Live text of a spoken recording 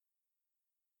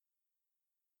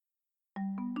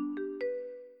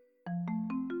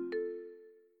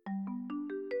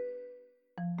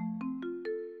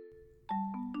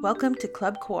Welcome to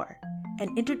Club Core,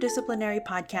 an interdisciplinary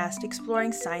podcast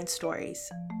exploring science stories.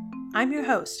 I'm your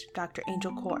host, Dr.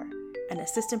 Angel Kaur, an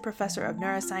assistant professor of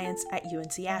neuroscience at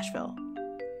UNC Asheville.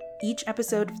 Each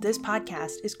episode of this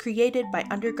podcast is created by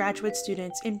undergraduate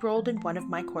students enrolled in one of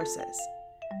my courses.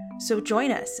 So join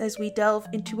us as we delve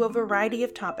into a variety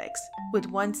of topics with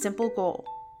one simple goal: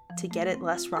 to get it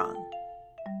less wrong.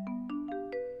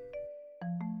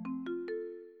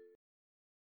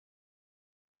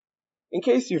 In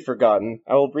case you've forgotten,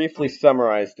 I will briefly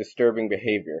summarize disturbing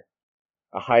behavior.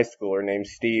 A high schooler named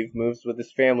Steve moves with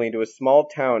his family to a small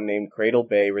town named Cradle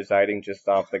Bay, residing just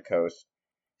off the coast.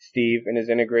 Steve, in his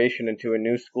integration into a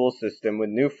new school system with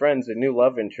new friends and new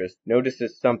love interests,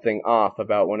 notices something off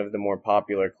about one of the more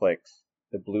popular cliques,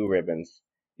 the Blue Ribbons.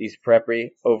 These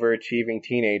preppy, overachieving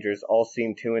teenagers all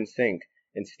seem too in sync,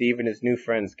 and Steve and his new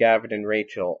friends Gavin and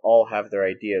Rachel all have their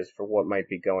ideas for what might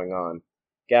be going on.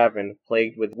 Gavin,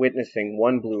 plagued with witnessing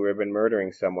one blue ribbon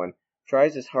murdering someone,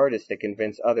 tries his hardest to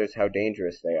convince others how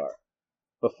dangerous they are.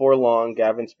 Before long,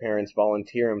 Gavin's parents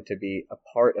volunteer him to be a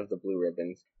part of the Blue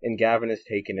Ribbons, and Gavin is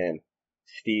taken in.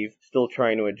 Steve, still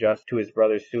trying to adjust to his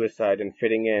brother's suicide and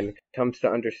fitting in, comes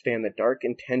to understand the dark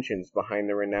intentions behind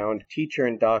the renowned teacher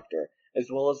and doctor, as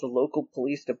well as the local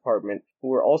police department who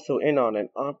were also in on it,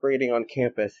 operating on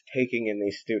campus, taking in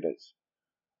these students.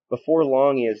 Before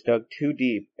long, he has dug too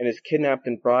deep and is kidnapped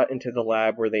and brought into the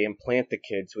lab where they implant the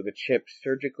kids with a chip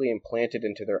surgically implanted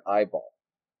into their eyeball.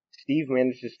 Steve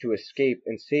manages to escape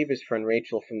and save his friend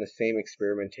Rachel from the same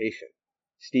experimentation.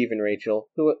 Steve and Rachel,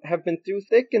 who have been through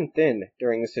thick and thin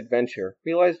during this adventure,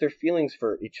 realize their feelings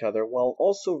for each other while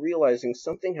also realizing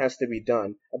something has to be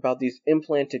done about these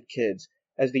implanted kids,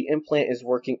 as the implant is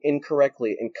working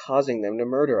incorrectly and causing them to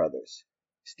murder others.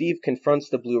 Steve confronts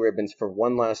the Blue Ribbons for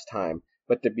one last time,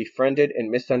 but the befriended and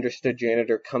misunderstood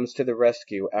janitor comes to the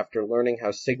rescue after learning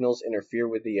how signals interfere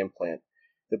with the implant.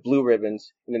 The Blue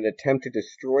Ribbons, in an attempt to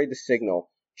destroy the signal,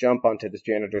 jump onto the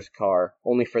janitor's car,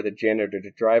 only for the janitor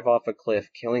to drive off a cliff,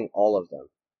 killing all of them.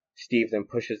 Steve then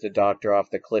pushes the doctor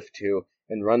off the cliff too,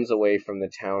 and runs away from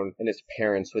the town and his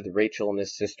parents with Rachel and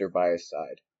his sister by his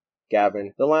side.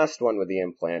 Gavin, the last one with the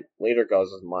implant, later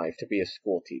goes on life to be a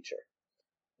school teacher.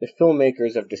 The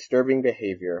filmmakers of Disturbing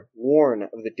Behavior warn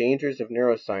of the dangers of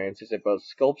neuroscience as it both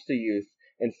sculpts the youth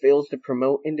and fails to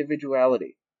promote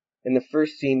individuality. In the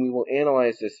first scene, we will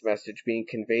analyze this message being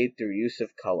conveyed through use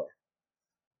of color.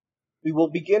 We will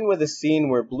begin with a scene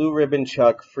where Blue Ribbon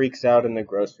Chuck freaks out in the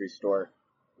grocery store.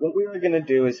 What we are going to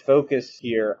do is focus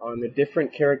here on the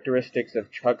different characteristics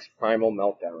of Chuck's primal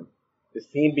meltdown. The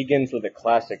scene begins with a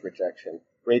classic rejection.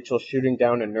 Rachel shooting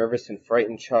down a nervous and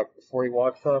frightened Chuck before he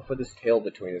walks off with his tail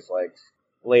between his legs.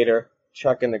 Later,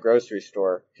 Chuck in the grocery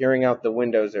store, peering out the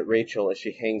windows at Rachel as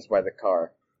she hangs by the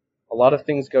car. A lot of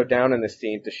things go down in this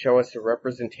scene to show us a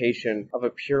representation of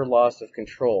a pure loss of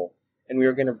control, and we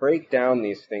are going to break down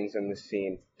these things in this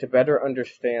scene to better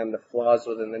understand the flaws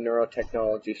within the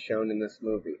neurotechnology shown in this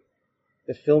movie.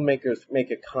 The filmmakers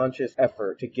make a conscious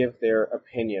effort to give their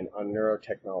opinion on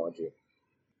neurotechnology.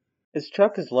 As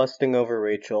Chuck is lusting over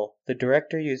Rachel, the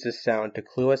director uses sound to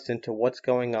clue us into what's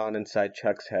going on inside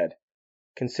Chuck's head.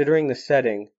 Considering the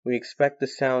setting, we expect the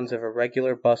sounds of a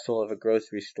regular bustle of a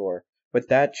grocery store, but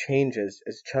that changes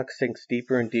as Chuck sinks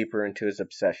deeper and deeper into his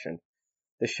obsession.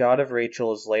 The shot of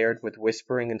Rachel is layered with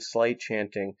whispering and slight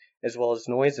chanting, as well as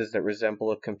noises that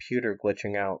resemble a computer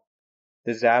glitching out.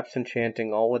 The zaps and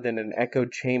chanting all within an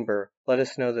echoed chamber let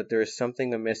us know that there is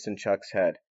something amiss in Chuck's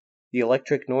head. The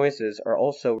electric noises are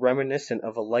also reminiscent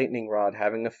of a lightning rod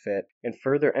having a fit, and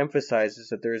further emphasizes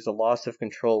that there is a loss of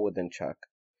control within Chuck.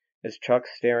 As Chuck's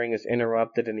staring is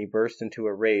interrupted and he bursts into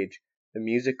a rage, the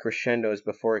music crescendos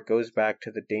before it goes back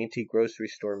to the dainty grocery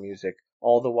store music,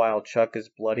 all the while Chuck is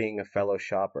bloodying a fellow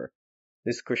shopper.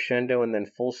 This crescendo and then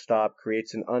full stop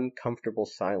creates an uncomfortable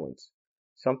silence.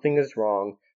 Something is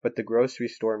wrong, but the grocery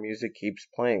store music keeps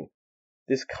playing.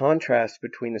 This contrast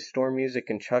between the store music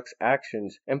and Chuck's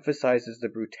actions emphasizes the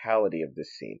brutality of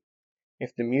this scene.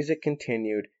 If the music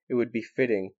continued, it would be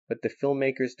fitting, but the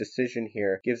filmmaker's decision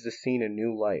here gives the scene a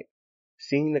new light.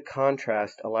 Seeing the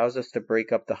contrast allows us to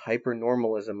break up the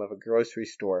hyper-normalism of a grocery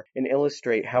store and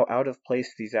illustrate how out of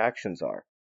place these actions are.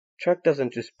 Chuck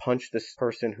doesn't just punch this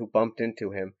person who bumped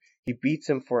into him, he beats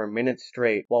him for a minute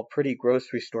straight while pretty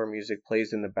grocery store music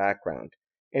plays in the background.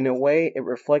 In a way, it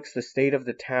reflects the state of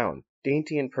the town,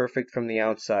 dainty and perfect from the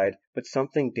outside, but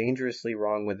something dangerously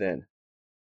wrong within.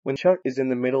 When Chuck is in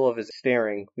the middle of his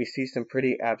staring, we see some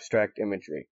pretty abstract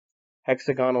imagery.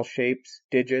 Hexagonal shapes,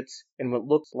 digits, and what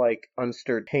looks like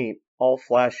unstirred paint, all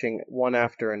flashing one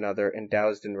after another and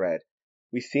doused in red.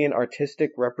 We see an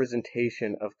artistic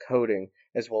representation of coding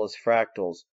as well as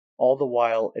fractals, All the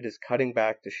while, it is cutting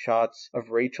back to shots of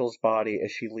Rachel's body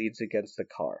as she leans against the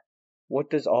car. What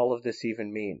does all of this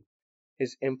even mean?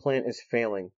 His implant is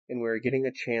failing, and we are getting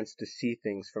a chance to see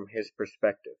things from his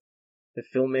perspective. The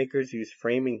filmmakers use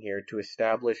framing here to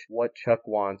establish what Chuck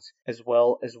wants as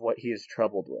well as what he is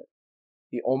troubled with.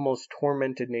 The almost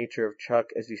tormented nature of Chuck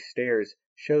as he stares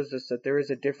shows us that there is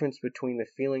a difference between the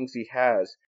feelings he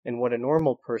has and what a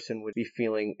normal person would be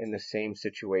feeling in the same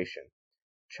situation.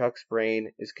 Chuck's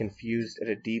brain is confused at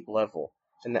a deep level,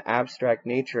 and the abstract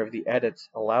nature of the edits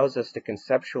allows us to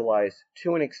conceptualize,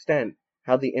 to an extent,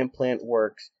 how the implant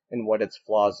works and what its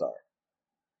flaws are.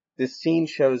 This scene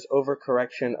shows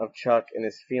overcorrection of Chuck and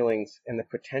his feelings and the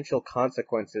potential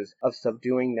consequences of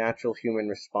subduing natural human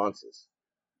responses.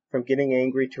 From getting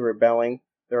angry to rebelling,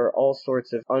 there are all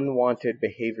sorts of unwanted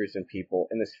behaviors in people,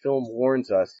 and this film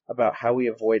warns us about how we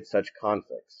avoid such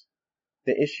conflicts.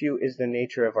 The issue is the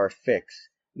nature of our fix,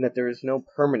 and that there is no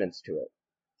permanence to it.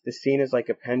 The scene is like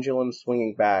a pendulum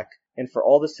swinging back, and for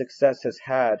all the success has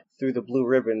had through the blue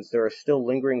ribbons, there are still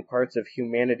lingering parts of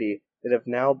humanity that have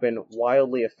now been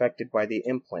wildly affected by the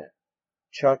implant.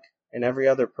 Chuck, and every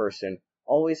other person,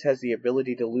 always has the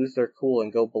ability to lose their cool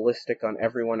and go ballistic on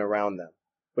everyone around them.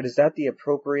 But is that the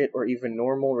appropriate or even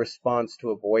normal response to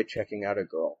a boy checking out a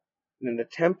girl? In an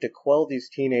attempt to quell these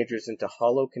teenagers into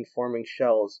hollow conforming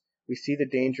shells, we see the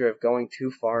danger of going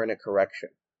too far in a correction.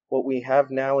 What we have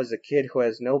now is a kid who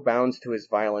has no bounds to his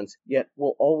violence, yet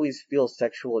will always feel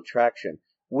sexual attraction,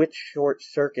 which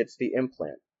short-circuits the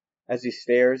implant. As he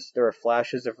stares, there are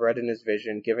flashes of red in his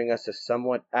vision, giving us a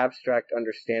somewhat abstract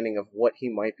understanding of what he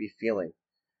might be feeling.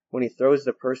 When he throws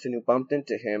the person who bumped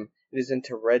into him, it is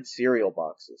into red cereal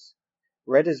boxes.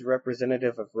 Red is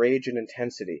representative of rage and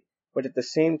intensity, but at the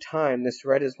same time, this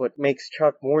red is what makes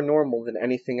Chuck more normal than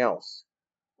anything else.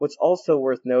 What's also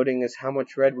worth noting is how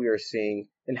much red we are seeing,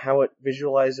 and how it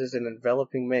visualizes an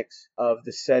enveloping mix of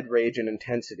the said rage and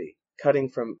intensity, cutting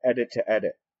from edit to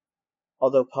edit.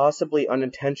 Although possibly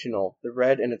unintentional, the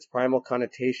red and its primal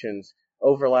connotations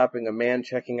overlapping a man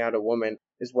checking out a woman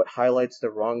is what highlights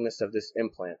the wrongness of this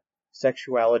implant.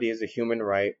 Sexuality is a human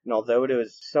right, and although it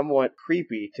is somewhat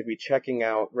creepy to be checking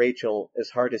out Rachel as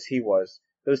hard as he was,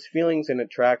 those feelings and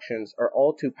attractions are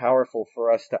all too powerful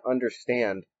for us to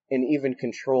understand and even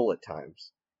control at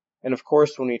times. And of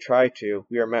course, when we try to,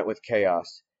 we are met with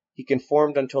chaos. He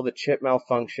conformed until the chip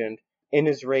malfunctioned. In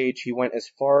his rage, he went as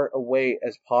far away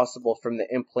as possible from the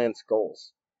implant's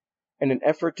goals. In an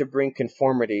effort to bring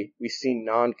conformity, we see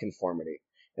non-conformity,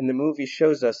 and the movie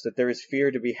shows us that there is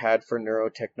fear to be had for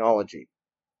neurotechnology.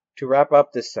 To wrap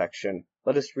up this section,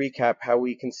 let us recap how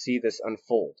we can see this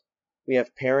unfold. We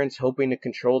have parents hoping to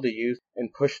control the youth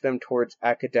and push them towards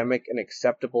academic and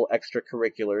acceptable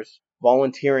extracurriculars,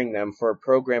 volunteering them for a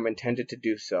program intended to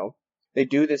do so. They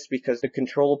do this because the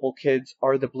controllable kids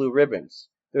are the blue ribbons.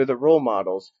 They're the role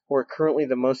models who are currently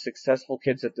the most successful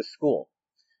kids at the school.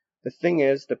 The thing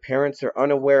is, the parents are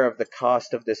unaware of the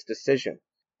cost of this decision.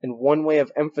 And one way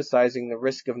of emphasizing the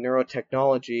risk of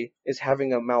neurotechnology is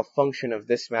having a malfunction of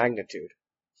this magnitude.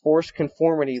 Forced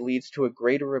conformity leads to a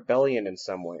greater rebellion in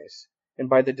some ways. And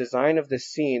by the design of this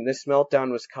scene, this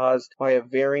meltdown was caused by a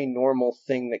very normal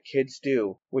thing that kids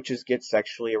do, which is get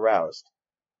sexually aroused.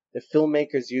 The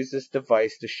filmmakers use this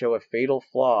device to show a fatal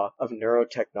flaw of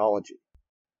neurotechnology.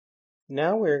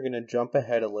 Now we're going to jump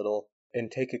ahead a little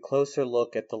and take a closer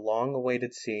look at the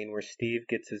long-awaited scene where Steve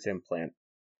gets his implant.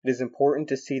 It is important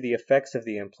to see the effects of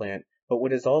the implant, but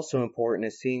what is also important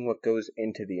is seeing what goes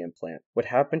into the implant. What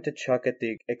happened to Chuck at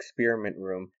the experiment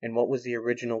room, and what was the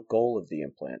original goal of the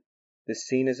implant. This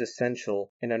scene is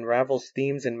essential and unravels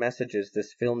themes and messages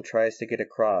this film tries to get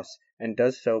across, and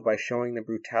does so by showing the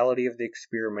brutality of the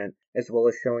experiment as well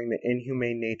as showing the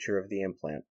inhumane nature of the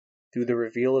implant. Through the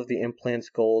reveal of the implant's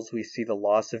goals, we see the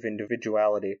loss of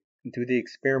individuality, and through the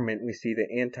experiment, we see the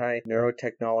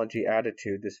anti-neurotechnology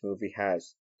attitude this movie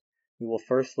has. We will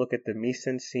first look at the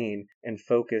mise-en-scene and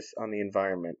focus on the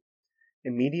environment.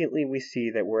 Immediately we see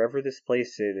that wherever this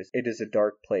place is, it is a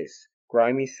dark place,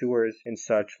 grimy sewers and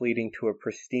such leading to a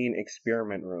pristine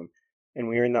experiment room, and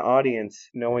we are in the audience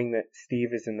knowing that Steve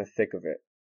is in the thick of it.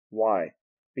 Why?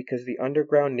 Because the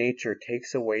underground nature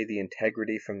takes away the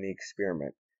integrity from the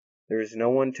experiment. There is no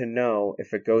one to know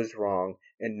if it goes wrong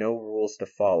and no rules to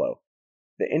follow.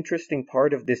 The interesting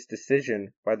part of this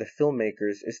decision by the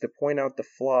filmmakers is to point out the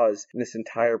flaws in this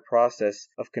entire process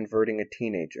of converting a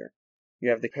teenager. You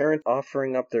have the parent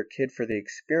offering up their kid for the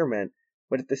experiment,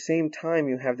 but at the same time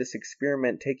you have this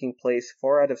experiment taking place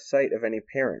far out of sight of any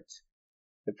parents.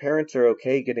 The parents are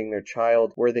okay getting their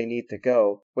child where they need to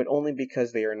go, but only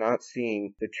because they are not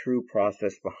seeing the true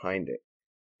process behind it.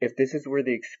 If this is where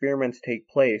the experiments take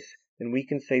place, then we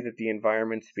can say that the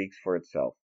environment speaks for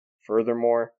itself.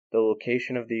 Furthermore, the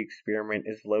location of the experiment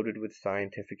is loaded with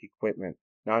scientific equipment,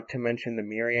 not to mention the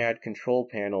myriad control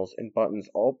panels and buttons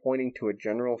all pointing to a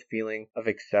general feeling of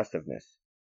excessiveness.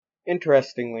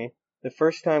 Interestingly, the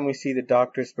first time we see the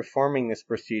doctors performing this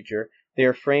procedure, they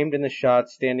are framed in the shot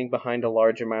standing behind a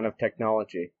large amount of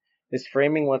technology. This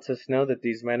framing lets us know that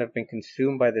these men have been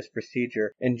consumed by this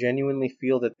procedure and genuinely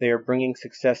feel that they are bringing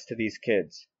success to these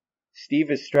kids. Steve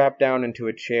is strapped down into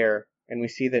a chair, and we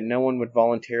see that no one would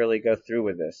voluntarily go through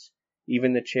with this.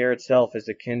 Even the chair itself is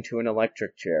akin to an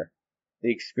electric chair.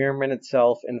 The experiment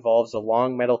itself involves a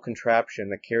long metal contraption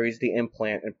that carries the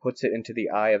implant and puts it into the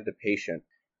eye of the patient.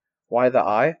 Why the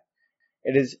eye?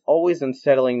 It is always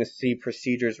unsettling to see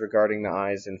procedures regarding the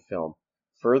eyes in film.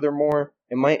 Furthermore,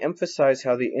 it might emphasize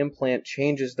how the implant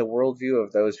changes the worldview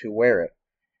of those who wear it.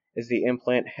 As the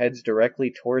implant heads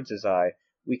directly towards his eye,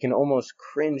 we can almost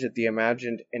cringe at the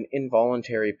imagined and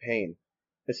involuntary pain.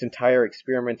 This entire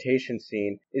experimentation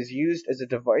scene is used as a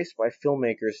device by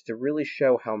filmmakers to really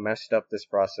show how messed up this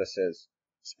process is.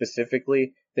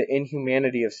 Specifically, the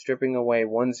inhumanity of stripping away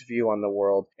one's view on the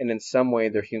world and in some way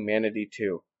their humanity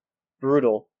too.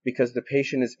 Brutal, because the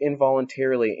patient is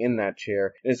involuntarily in that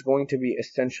chair and is going to be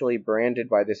essentially branded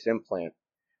by this implant.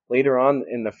 Later on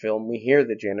in the film, we hear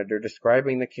the janitor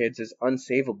describing the kids as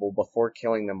unsavable before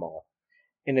killing them all.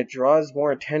 And it draws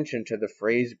more attention to the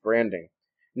phrase branding.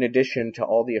 In addition to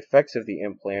all the effects of the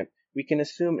implant, we can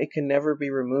assume it can never be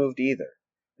removed either.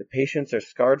 The patients are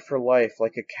scarred for life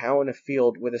like a cow in a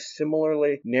field with a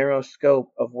similarly narrow scope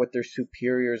of what their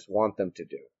superiors want them to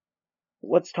do.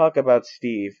 Let's talk about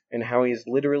Steve and how he is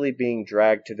literally being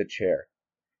dragged to the chair.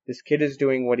 This kid is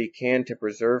doing what he can to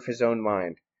preserve his own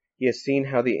mind. He has seen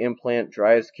how the implant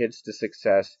drives kids to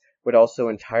success, but also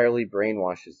entirely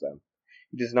brainwashes them.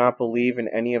 He does not believe in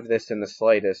any of this in the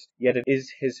slightest, yet it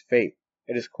is his fate.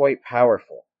 It is quite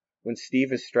powerful. When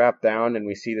Steve is strapped down and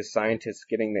we see the scientists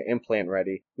getting the implant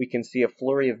ready, we can see a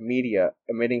flurry of media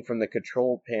emitting from the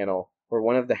control panel where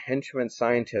one of the henchman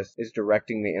scientists is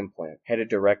directing the implant, headed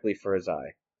directly for his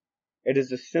eye. It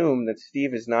is assumed that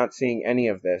Steve is not seeing any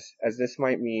of this, as this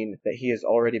might mean that he has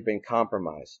already been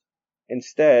compromised.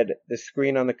 Instead, the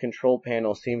screen on the control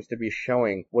panel seems to be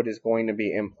showing what is going to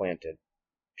be implanted.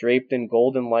 Draped in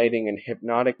golden lighting and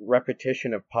hypnotic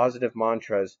repetition of positive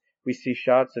mantras, we see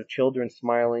shots of children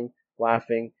smiling,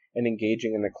 laughing, and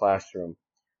engaging in the classroom.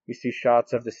 We see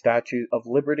shots of the Statue of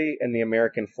Liberty and the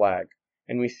American flag.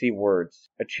 And we see words: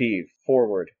 achieve,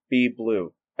 forward, be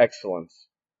blue, excellence.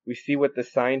 We see what the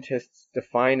scientists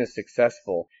define as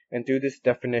successful, and through this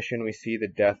definition we see the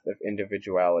death of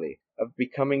individuality, of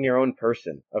becoming your own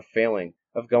person, of failing,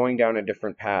 of going down a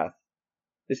different path.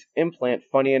 This implant,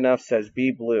 funny enough, says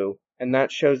be blue, and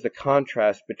that shows the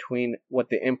contrast between what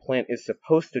the implant is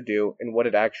supposed to do and what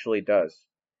it actually does.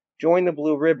 Join the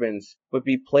blue ribbons, but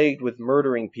be plagued with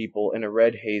murdering people in a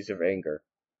red haze of anger.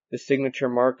 The signature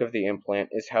mark of the implant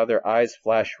is how their eyes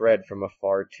flash red from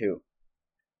afar too.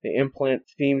 The implant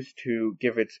seems to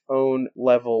give its own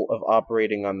level of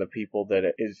operating on the people that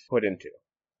it is put into.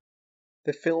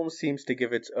 The film seems to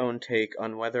give its own take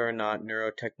on whether or not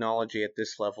neurotechnology at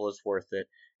this level is worth it,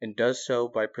 and does so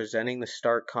by presenting the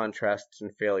stark contrasts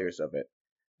and failures of it.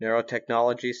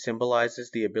 Neurotechnology symbolizes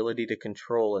the ability to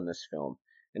control in this film.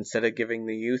 Instead of giving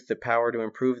the youth the power to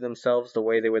improve themselves the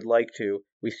way they would like to,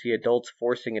 we see adults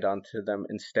forcing it onto them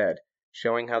instead,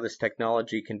 showing how this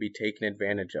technology can be taken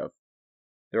advantage of.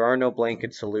 There are no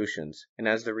blanket solutions, and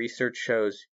as the research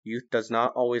shows, youth does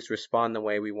not always respond the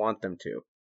way we want them to.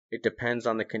 It depends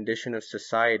on the condition of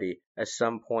society at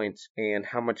some points and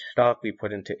how much stock we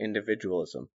put into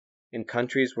individualism. In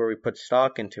countries where we put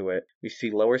stock into it, we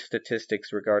see lower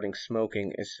statistics regarding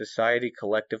smoking as society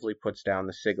collectively puts down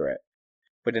the cigarette.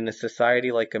 But in a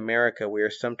society like America, we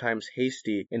are sometimes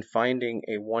hasty in finding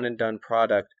a one-and-done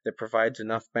product that provides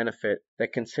enough benefit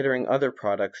that considering other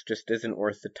products just isn't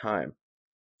worth the time.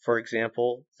 For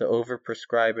example, the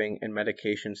overprescribing and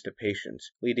medications to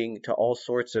patients, leading to all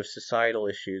sorts of societal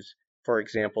issues, for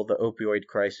example, the opioid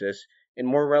crisis, and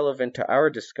more relevant to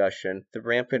our discussion, the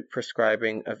rampant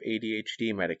prescribing of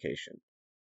ADHD medication.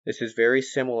 This is very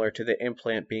similar to the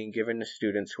implant being given to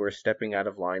students who are stepping out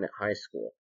of line at high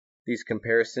school. These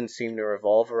comparisons seem to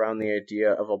revolve around the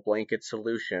idea of a blanket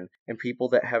solution and people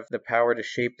that have the power to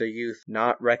shape the youth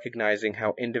not recognizing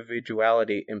how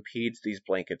individuality impedes these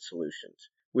blanket solutions,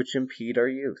 which impede our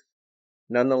youth.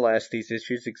 Nonetheless, these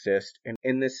issues exist, and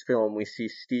in this film we see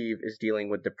Steve is dealing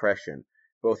with depression,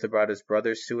 both about his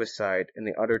brother's suicide and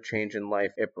the utter change in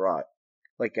life it brought.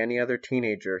 Like any other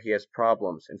teenager, he has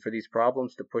problems, and for these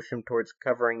problems to push him towards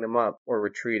covering them up or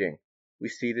retreating. We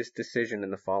see this decision in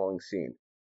the following scene.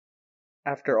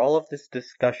 After all of this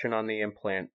discussion on the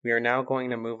implant, we are now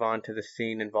going to move on to the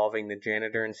scene involving the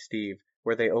janitor and Steve,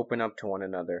 where they open up to one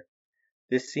another.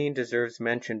 This scene deserves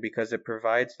mention because it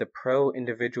provides the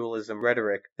pro-individualism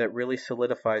rhetoric that really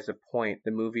solidifies a point the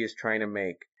movie is trying to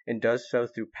make, and does so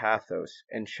through pathos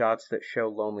and shots that show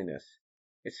loneliness.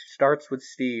 It starts with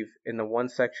Steve in the one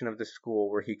section of the school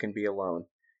where he can be alone.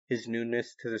 His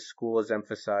newness to the school is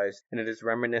emphasized, and it is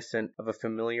reminiscent of a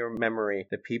familiar memory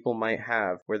that people might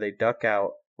have where they duck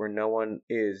out where no one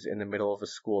is in the middle of a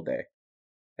school day.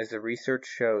 As the research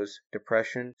shows,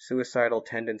 depression, suicidal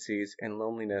tendencies, and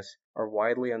loneliness are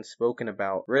widely unspoken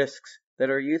about risks that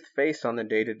our youth face on the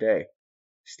day-to-day.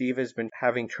 Steve has been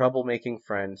having trouble making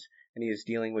friends, and he is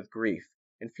dealing with grief,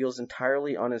 and feels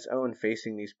entirely on his own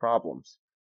facing these problems.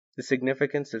 The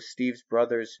significance of Steve's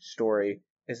brother's story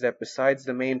is that besides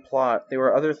the main plot, there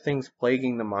were other things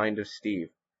plaguing the mind of Steve.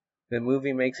 The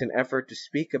movie makes an effort to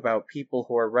speak about people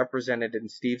who are represented in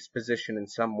Steve's position in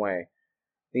some way.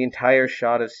 The entire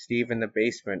shot of Steve in the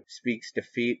basement speaks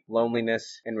defeat,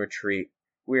 loneliness, and retreat.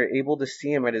 We are able to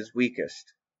see him at his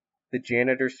weakest. The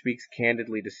janitor speaks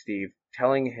candidly to Steve,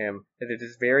 telling him that it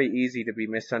is very easy to be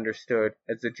misunderstood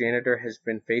as the janitor has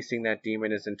been facing that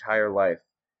demon his entire life.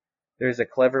 There is a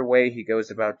clever way he goes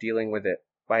about dealing with it,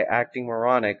 by acting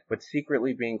moronic but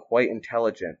secretly being quite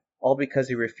intelligent, all because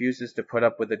he refuses to put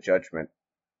up with the judgment.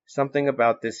 Something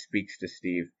about this speaks to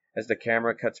Steve, as the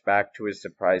camera cuts back to his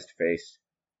surprised face.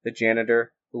 The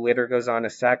janitor, who later goes on to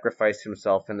sacrifice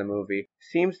himself in the movie,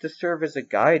 seems to serve as a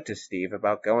guide to Steve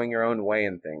about going your own way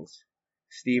in things.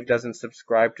 Steve doesn't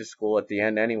subscribe to school at the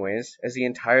end anyways, as he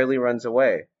entirely runs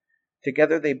away.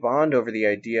 Together they bond over the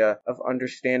idea of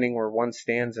understanding where one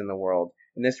stands in the world,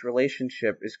 and this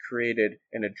relationship is created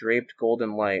in a draped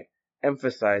golden light,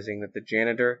 emphasizing that the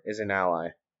janitor is an ally.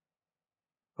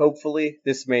 Hopefully,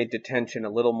 this made detention a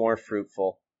little more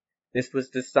fruitful. This was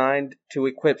designed to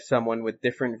equip someone with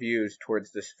different views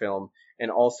towards this film, and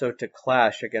also to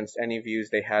clash against any views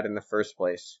they had in the first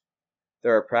place.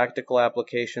 There are practical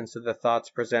applications to the thoughts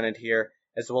presented here,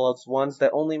 as well as ones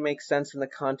that only make sense in the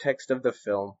context of the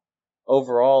film.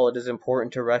 Overall, it is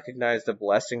important to recognize the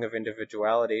blessing of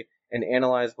individuality and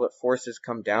analyze what forces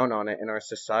come down on it in our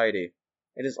society.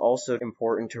 It is also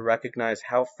important to recognize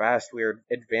how fast we are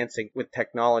advancing with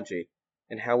technology,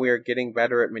 and how we are getting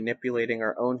better at manipulating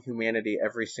our own humanity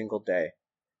every single day.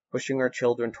 Pushing our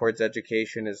children towards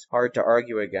education is hard to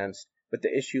argue against, but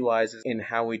the issue lies in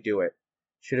how we do it.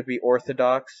 Should it be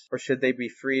orthodox, or should they be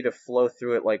free to flow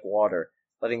through it like water,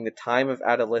 letting the time of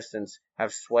adolescence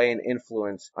have sway and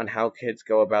influence on how kids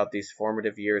go about these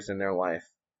formative years in their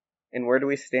life? And where do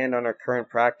we stand on our current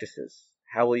practices?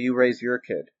 How will you raise your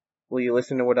kid? Will you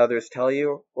listen to what others tell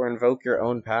you, or invoke your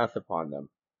own path upon them?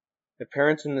 The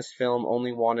parents in this film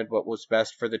only wanted what was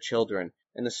best for the children,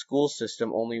 and the school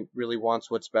system only really wants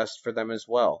what's best for them as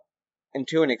well. And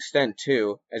to an extent,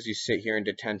 too, as you sit here in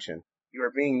detention. You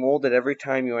are being molded every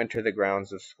time you enter the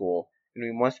grounds of school, and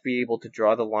we must be able to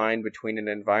draw the line between an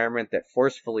environment that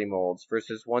forcefully molds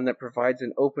versus one that provides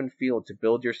an open field to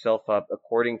build yourself up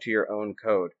according to your own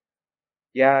code.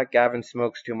 Yeah, Gavin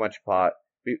smokes too much pot.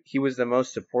 He was the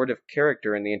most supportive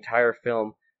character in the entire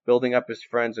film, building up his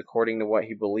friends according to what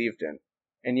he believed in.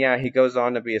 And yeah, he goes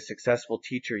on to be a successful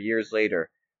teacher years later,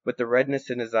 but the redness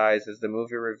in his eyes as the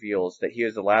movie reveals that he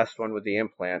is the last one with the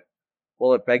implant,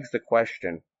 well, it begs the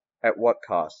question, at what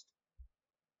cost?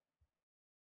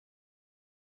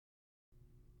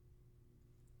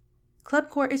 Club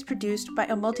Core is produced by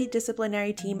a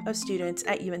multidisciplinary team of students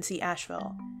at UNC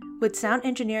Asheville, with sound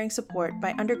engineering support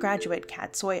by undergraduate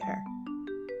Kat Sawyer.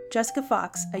 Jessica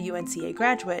Fox, a UNCA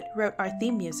graduate, wrote our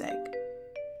theme music.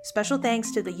 Special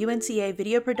thanks to the UNCA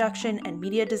Video Production and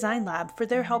Media Design Lab for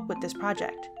their help with this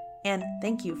project. And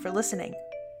thank you for listening.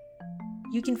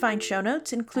 You can find show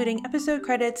notes, including episode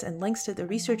credits and links to the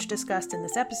research discussed in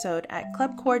this episode at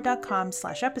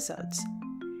clubcore.com/episodes.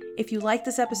 If you like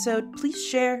this episode, please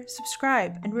share,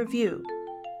 subscribe, and review.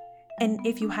 And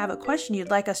if you have a question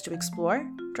you'd like us to explore,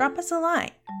 drop us a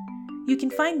line. You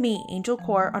can find me, Angel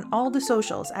Core, on all the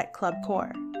socials at Club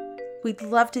Core. We'd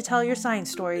love to tell your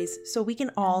science stories so we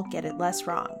can all get it less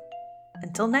wrong.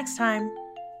 Until next time.